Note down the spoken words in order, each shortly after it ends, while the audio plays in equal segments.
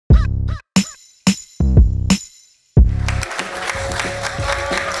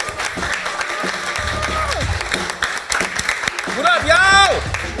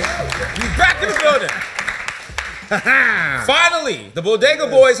in the building. Finally, the Bodega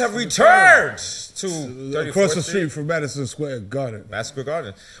boys have returned to across the street from Madison Square Garden. Madison Square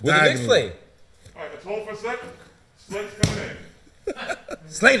Garden. With the Knicks play. All right, let's hold for a second. Slate's coming in.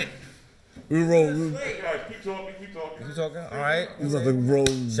 Slate it. We roll. Guys, keep talking. Keep talking? All right. He's about to roll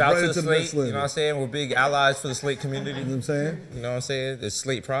Shout out right to into the the Slate. You know what I'm saying? We're big allies for the Slate community. You know what I'm saying? You know what I'm saying? It's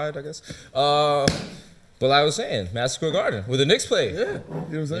Slate pride, I guess. But like I was saying, Madison Square Garden, where the Knicks play. Yeah. You know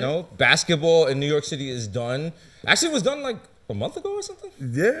what I'm saying? You know, basketball in New York City is done. Actually, it was done like a month ago or something.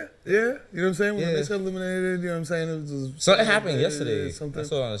 Yeah. You know what I'm saying? When the Knicks got eliminated, you know what I'm saying? It was something happened yesterday. Something. I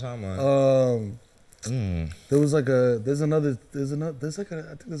saw it on the timeline. There was like there's another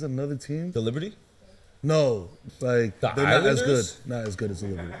team. The Liberty? No, like the they're Islanders? not as good as the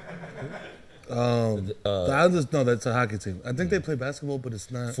Liberty. The Islanders, no, that's a hockey team. I think they play basketball, but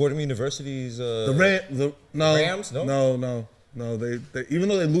it's not. Fordham University's The Rams? No. They even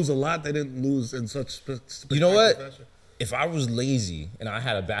though they lose a lot, they didn't lose in such. You know what? Fashion. If I was lazy and I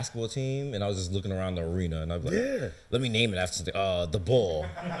had a basketball team and I was just looking around the arena and I'd be like, let me name it after the ball.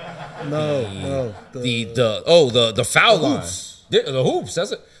 The foul line. The hoops.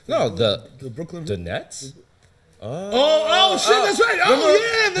 That's it. No, the Brooklyn. The Nets. Oh shit! That's right.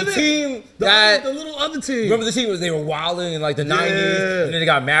 The team the little other team. Remember the team was they were wilding in like the 90s, and then they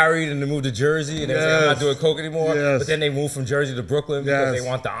got married and they moved to Jersey, and they said I'm not doing coke anymore. But then they moved from Jersey to Brooklyn because they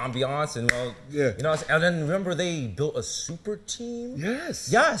want the ambiance and you know. And then remember they built a super team.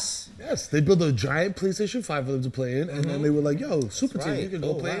 Yes. They built a giant PlayStation 5 for them to play in, and then they were like, "Yo, super team, you can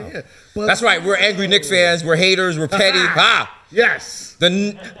go play in here." But that's right. We're angry Knicks fans. We're haters. We're petty. Yes.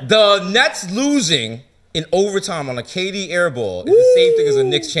 The Nets losing in overtime on a KD airball is the same thing as a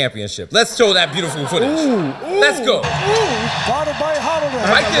Knicks championship. Let's show that beautiful footage. Let's go. Followed by Holiday.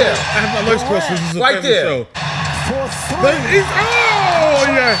 Right there. I have my legs crossed. This is a right there. Show.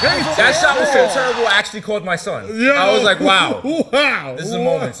 That shot was so terrible, I actually called my son. I was like, wow. This is a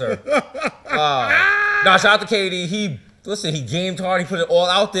moment, sir. Now, shout out to KD. He gamed hard. He put it all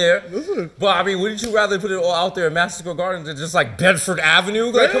out there. But, I mean, wouldn't you rather put it all out there in Madison Square Garden than just, like, Bedford Avenue?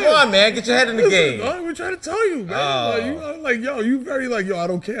 Like, come on, man. Get your head in the game. We're trying to tell you, man. You very like, yo, I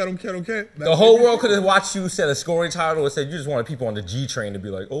don't care. The whole world could have watched you set a scoring title and said you just wanted people on the G train to be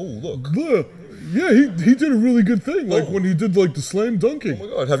like, oh, look. Yeah, he did a really good thing. Like, when he did, like, the slam dunking. Oh,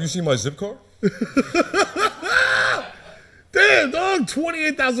 my God. Have you seen my zip car? Damn, dog,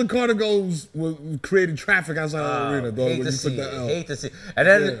 28,000 car goals created traffic outside of the arena, dog. Hate to see it. And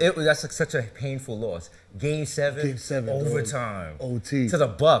then that's like such a painful loss. Game 7, overtime. OT. To the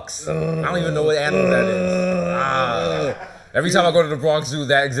Bucks. I don't even know what animal that is. Every time I go to the Bronx Zoo,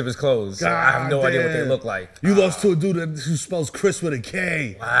 that exhibit's closed. I have no idea what they look like. You lost to a dude who spells Chris with a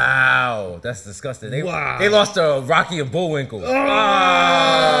K. Wow, that's disgusting. They lost to Rocky and Bullwinkle. Disgusting.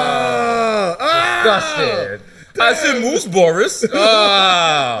 I said Moose Boris. You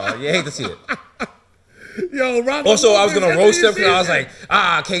hate to see it. Yo, Rob. Also, I was going to roast him because I was like,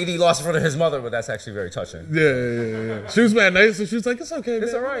 KD lost in front of his mother, but that's actually very touching. Yeah. She was mad nice, and she was like, it's okay, man.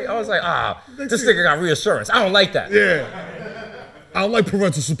 It's all right. I was like, this nigga got reassurance. I don't like that. Yeah. I don't like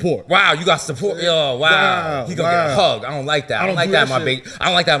parental support. Wow, you got support. Yo, wow. He gonna get a hug. I don't like that. I don't like that in my I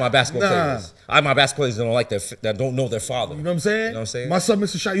don't like that in my basketball players. My basketball players don't like that don't know their father. You know what I'm saying? You know what I'm saying? My son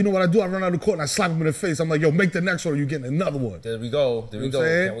misses a shot. You know what I do? I run out of the court and I slap him in the face. I'm like, yo, make the next one or you're getting another one. There we go.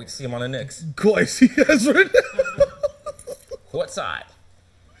 Can't wait to see him on the Knicks. Court side.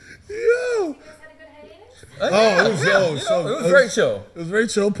 Yo. It was very chill. It was very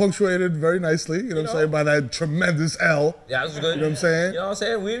chill, punctuated very nicely, you know what I'm saying, by that tremendous L. Yeah, it was good. You know what I'm saying? You know what I'm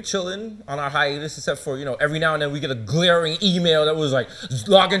saying? We were chilling on our hiatus, except for, every now and then we get a glaring email that was like,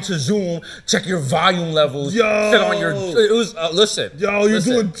 log into Zoom, check your volume levels. Yo! It was, listen. Yo,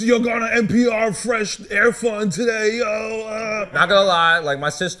 you're going to NPR Fresh Air Fun today, yo. Not gonna lie, like my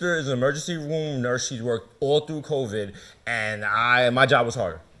sister is an emergency room nurse. She's worked all through COVID, and my job was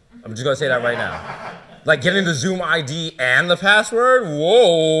harder. I'm just gonna say that right now. Like getting the Zoom ID and the password,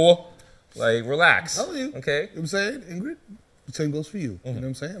 whoa. Like, relax. I'm telling you. Okay. You know what I'm saying, Ingrid? The same goes for you. You know what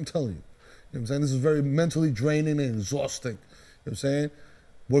I'm saying? I'm telling you. You know what I'm saying? This is very mentally draining and exhausting. You know what I'm saying?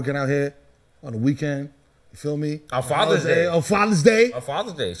 Working out here on the weekend. You feel me? On Father's Day. On Father's Day. On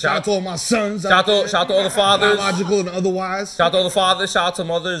Father's Day. Shout out to all my sons. Shout out to all the fathers. Biological and otherwise. Shout out to all the fathers. Shout out to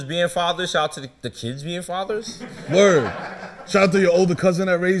mothers being fathers. Shout out to the kids being fathers. Word. Shout out to your older cousin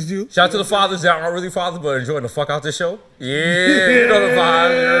that raised you. Shout out to the fathers that aren't really fathers but enjoying the fuck out this show. Yeah, you know the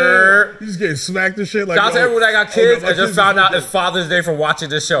vibe. You just getting smacked and shit. Like, shout out to everyone that got kids and just found out it's Father's Day from watching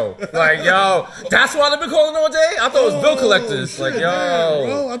this show. Like, yo, that's why they've been calling all day? I thought it was bill collectors. Like, yo. Damn,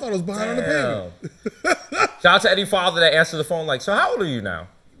 bro, I thought it was behind on the payment. Shout out to any father that answered the phone like, so how old are you now?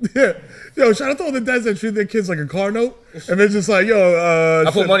 Yeah. Yo, shout out to all the dads that treat their kids like a car note. And they're just like, yo,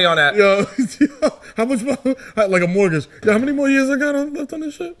 I put money on that. Yo, how much more? Like a mortgage. Yo, how many more years I got left on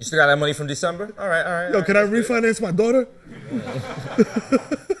this shit? You still got that money from December? All right. Yo, can I refinance my daughter?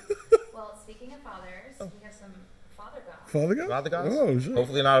 Well, speaking of fathers, we have some father gossip. Father guys? Oh, shit.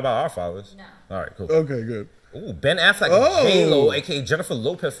 Hopefully not about our fathers. No. All right, cool. Okay, good. Ooh, Ben Affleck and J.Lo, a.k.a. Jennifer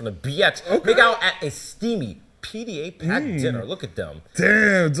Lopez from the BX, make out at a steamy PDA packed dinner. Look at them.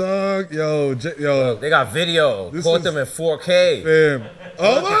 Damn, dog. Yo. They got video. Caught them in 4K. Damn.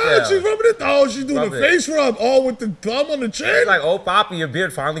 Oh, she's rubbing it. Oh, she's doing a face rub. Oh, with the thumb on the chin. It's like, oh, Poppy, your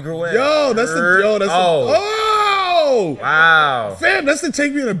beard finally grew in. Yo, that's the. Oh. Wow. Fam, that's the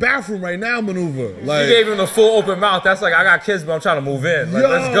take me in the bathroom right now maneuver. Like, she gave him the full open mouth. That's like, I got kids, but I'm trying to move in. Like,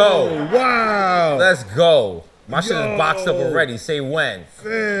 let's go. Wow. Let's go. My shit is boxed up already. Say when.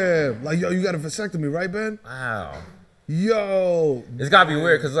 Fam. Like, yo, you got a vasectomy, right, Ben? Wow. Yo. It's got to be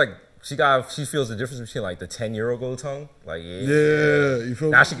weird because, like, she feels the difference between, like, the 10-year-old tongue. Like, yeah. You feel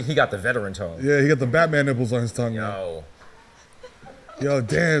now he got the veteran tongue. Yeah, he got the Batman nipples on his tongue now. Yo,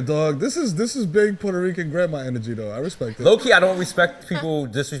 damn, dog. This is big Puerto Rican grandma energy, though. I respect it. Low-key, I don't respect people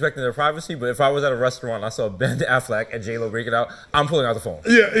disrespecting their privacy, but if I was at a restaurant and I saw Ben Affleck and J.Lo break it out, I'm pulling out the phone.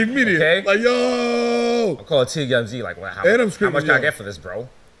 Yeah, immediately. Okay? Like, yo. I'll call TMZ, like, well, how much can I get for this, bro?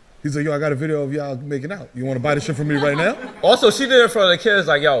 He's like, yo, I got a video of y'all making out. You want to buy this shit from me right now? Also, she did it in front of the kids,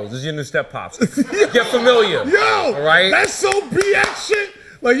 like, yo, this is your new step pops. Get familiar. Yo. All right? That's so BX shit.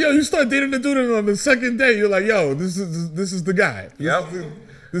 Like, yo, you start dating the dude and on the second day, you're like, yo, this is the guy.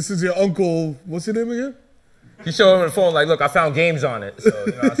 This is your uncle. What's your name again? He showed him the phone like, look, I found games on it. So,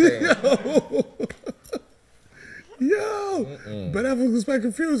 you know what I'm saying? Yo. Ben Affleck was back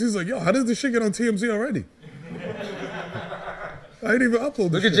confused. He's like, yo, how does this shit get on TMZ already? I didn't even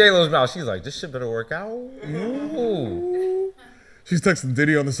upload this Look at J.Lo's mouth. She's like, this shit better work out. Ooh. She's texting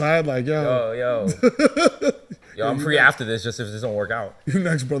Diddy on the side like, yo. Yo, I'm free after this just if this don't work out. You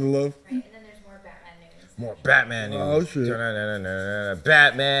next, brother love. Right, and then there's more Batman news. More Batman news. Oh, shit.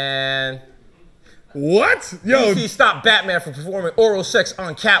 Batman. What? Yo. He stopped Batman from performing oral sex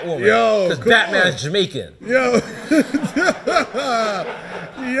on Catwoman. Yo. Because Batman's Jamaican. Yo.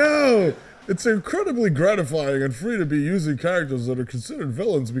 Yo. It's incredibly gratifying and free to be using characters that are considered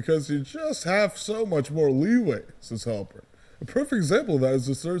villains because you just have so much more leeway, says Halpern. A perfect example of that is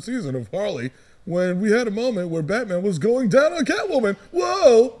the third season of Harley, when we had a moment where Batman was going down on Catwoman.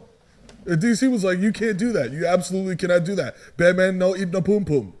 Whoa! And DC was like, you can't do that. You absolutely cannot do that. Batman no eat no poom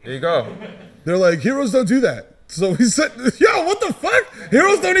poom. There you go. They're like, heroes don't do that. So he said, yo, what the fuck?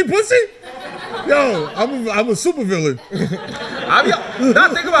 Heroes don't eat pussy? Yo, I'm a super villain. Now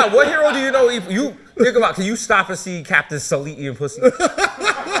think about it. What hero do you know? You think about, can you stop and see Captain Sully eating pussy? You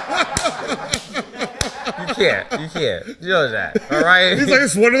can't. You know that, all right? He's like,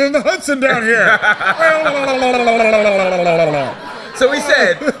 it's wetter than the Hudson down here. So he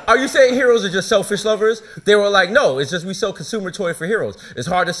said, are you saying heroes are just selfish lovers? They were like, no, it's just we sell consumer toy for heroes. It's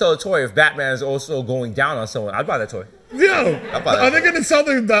hard to sell a toy if Batman is also going down on someone. I'd buy that toy. Yo, are they going to sell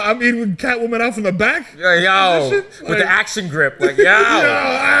the I'm eating Catwoman out from the back? Yo, with the action grip. Like, yo.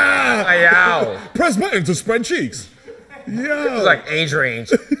 Yo. Press button to spread cheeks. Yo. It's like age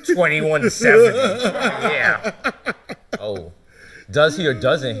range, 21 to 70. Yeah. Oh. Does he or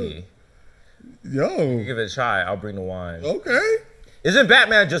doesn't he? Yo. Give it a try. I'll bring the wine. Okay. Isn't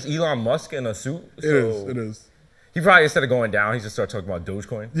Batman just Elon Musk in a suit? It is. He probably, instead of going down, he just started talking about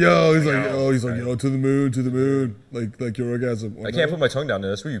Dogecoin. Yo, he's like, yo, to the moon, like your orgasm. I can't put my tongue down there.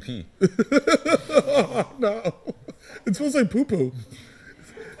 That's where you pee. No, it smells like poo poo.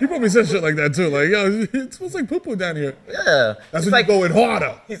 He probably said shit like that too. Like, yo, it smells like poo poo down here. Yeah, that's when like, you going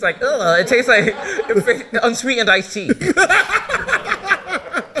harder. He's like, ugh, it tastes like unsweetened iced tea.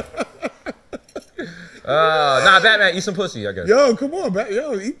 Nah, Batman, eat some pussy, I guess. Yo, come on,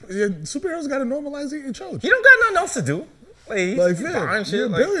 superheroes gotta normalize eating choke. He don't got nothing else to do. Like you're a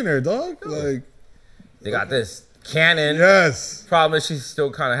billionaire, dog. Yo. Like, they got this cannon. Yes. Problem is she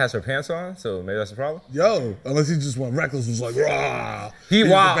still kind of has her pants on, so maybe that's the problem. Yo, unless he just went reckless, was like, rah. He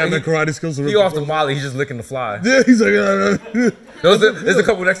karate skills. He off the molly. He's just licking the fly. Yeah, he's like, there's a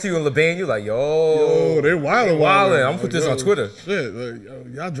couple next to you in LeBain. You like, yo, they wilding. I'm gonna put this on Twitter. Shit, like, yo,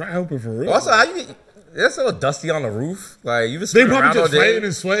 y'all dry humping for real. Also, how you? It's so dusty on the roof. Like, you just they probably just fighting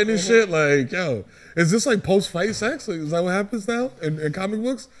and sweating and shit. Like, yo, is this like post-fight sex? Like, is that what happens now in comic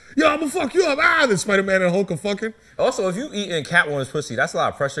books? Yo, I'm gonna fuck you up. Then Spider-Man and Hulk are fucking. Also, if you eating Catwoman's pussy, that's a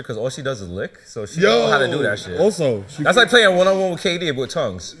lot of pressure because all she does is lick. So she don't know how to do that shit. Also, that's like playing one-on-one with KD with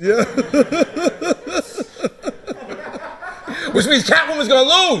tongues. Yeah. Which means Catwoman's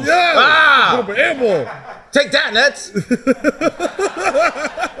gonna lose. Yeah. Airball. Take that, Nets.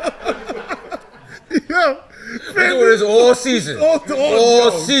 orders all season.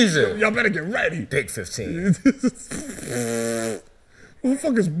 All season. Y'all better get ready. Big 15. Who the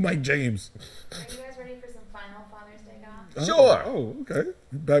fuck is Mike James? Are you guys ready for some final Father's Day gossip? Sure. Oh, okay.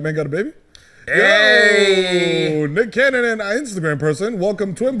 Batman got a baby? Hey. Yo, Nick Cannon and our Instagram person.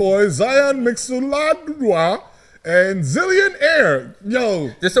 Welcome twin boys Zion Mixuladua and Zillion Air. Yo.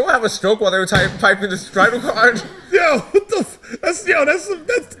 Did someone have a stroke while they were typing this title card? Yo, what the that's yo.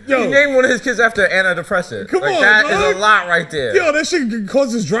 He named one of his kids after antidepressant. Come on, that dog. is a lot right there. Yo, that shit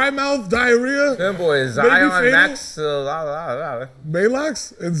causes dry mouth, diarrhea. Them boys, Zion, Max,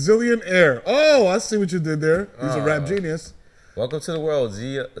 Malox and Zillion Air. Oh, I see what you did there. He's a rap genius. Welcome to the world,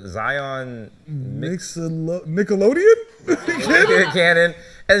 Zion Nickelodeon? Cannon.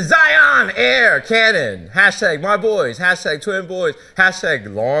 And Zion Air Cannon. Hashtag my boys. Hashtag twin boys.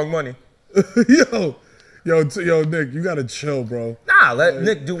 Hashtag long money. Yo, Nick, you gotta chill, bro. Nah, let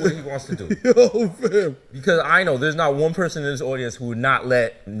Nick do what he wants to do. Yo, fam. Because I know there's not one person in this audience who would not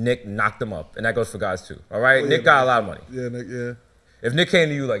let Nick knock them up. And that goes for guys too. All right? Nick got a lot of money. Yeah, Nick, yeah. If Nick came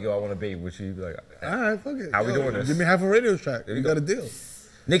to you like, yo, I want a baby with you, you'd be like, all right, fuck it. How we doing this? Give me half a radio track. We got a deal.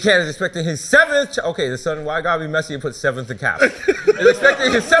 Nick Cannon is expecting his 7th child. Okay, the son, why gotta be messy and put 7th in cap? He's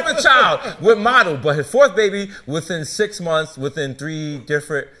expecting his 7th child with model, but his 4th baby within 6 months, within 3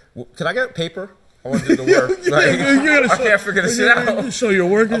 different. Can I get paper? I want to do the work. I can't figure this shit out. Show your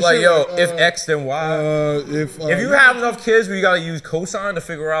work. I'm like, yo, if X, then Y. If you have enough kids where you gotta use cosine to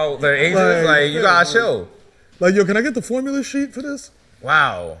figure out their ages, like you gotta show. Like, yo, can I get the formula sheet for this?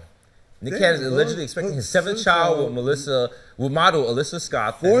 Wow. Nick Cannon is allegedly expecting his 7th child with model Alyssa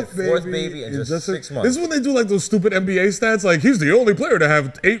Scott, fourth baby in just 6 months. This is when they do like those stupid NBA stats, like he's the only player to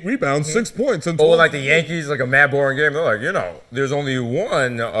have 8 rebounds, 6 points, and 12. Or like the Yankees, like a mad boring game. They're like, there's only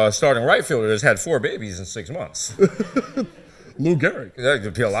one starting right fielder that's had 4 babies in 6 months. Lou Gehrig.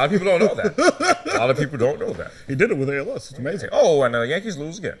 A lot of people don't know that. A lot of people don't know that. He did it with ALS. It's amazing. Oh, and the Yankees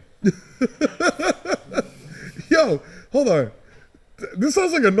lose again. Yo, hold on. This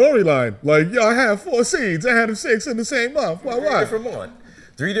sounds like a Nori line. Like, yo, I have 4 seeds. I had them 6 in the same month. Why?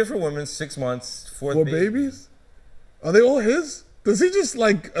 3 different women, 6 months, 4 babies? Are they all his? Does he just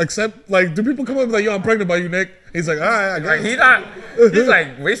like accept? Like, do people come up and be like, yo, I'm pregnant by you, Nick? He's like, all right, I guess. Like, he's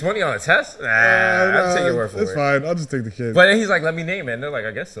like, waste money on a test? Nah, I'll take your word for it. It's fine. I'll just take the kid. But then he's like, let me name it. And they're like,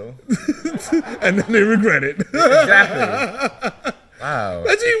 I guess so. And then they regret it. Exactly. Wow.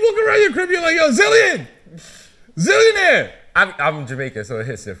 Imagine you walk around your crib, you're like, yo, Zillion! Zillionaire! I'm Jamaican, so it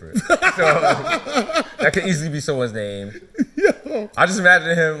hits different. So that could easily be someone's name. Yo. I just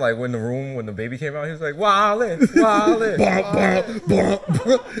imagine him like when the baby came out, he was like, wildin'. Give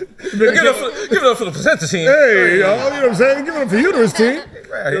it up for the placenta team. Hey, yo, you know what I'm saying? Give it up for uterus team. Right. You know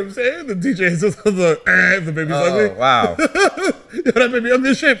what I'm saying? The DJ is just the baby's ugly. Oh, wow. Yo, that baby ugly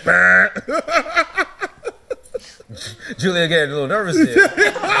as shit. Julia getting a little nervous there.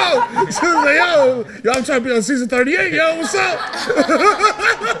 Yo, I'm trying to be on season 38. Yo, what's up?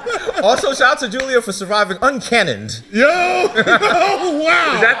 Also, shout out to Julia for surviving uncannoned. Yo, wow.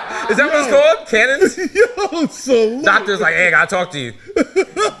 Is that what it's called? Cannons? Yo, so Doctor's like, hey, I gotta talk to you.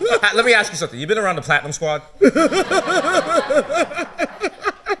 Let me ask you something. You been around the Platinum Squad? Okay, you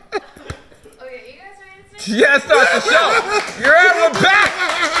guys ready to start? Yeah, start the show. You're right, we're back.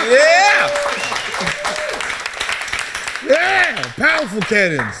 Yeah. Yeah, powerful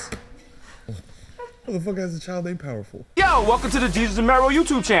cannons. Who the fuck has a child named Powerful? Yo, welcome to the DESUS MERO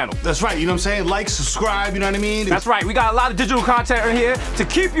YouTube channel. That's right, you know what I'm saying? Like, subscribe, you know what I mean? That's right, we got a lot of digital content in here to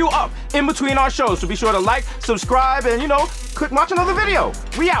keep you up in between our shows. So be sure to like, subscribe, and, click watch another video.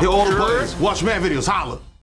 We out. Hit all the buttons. Watch mad videos. Holla.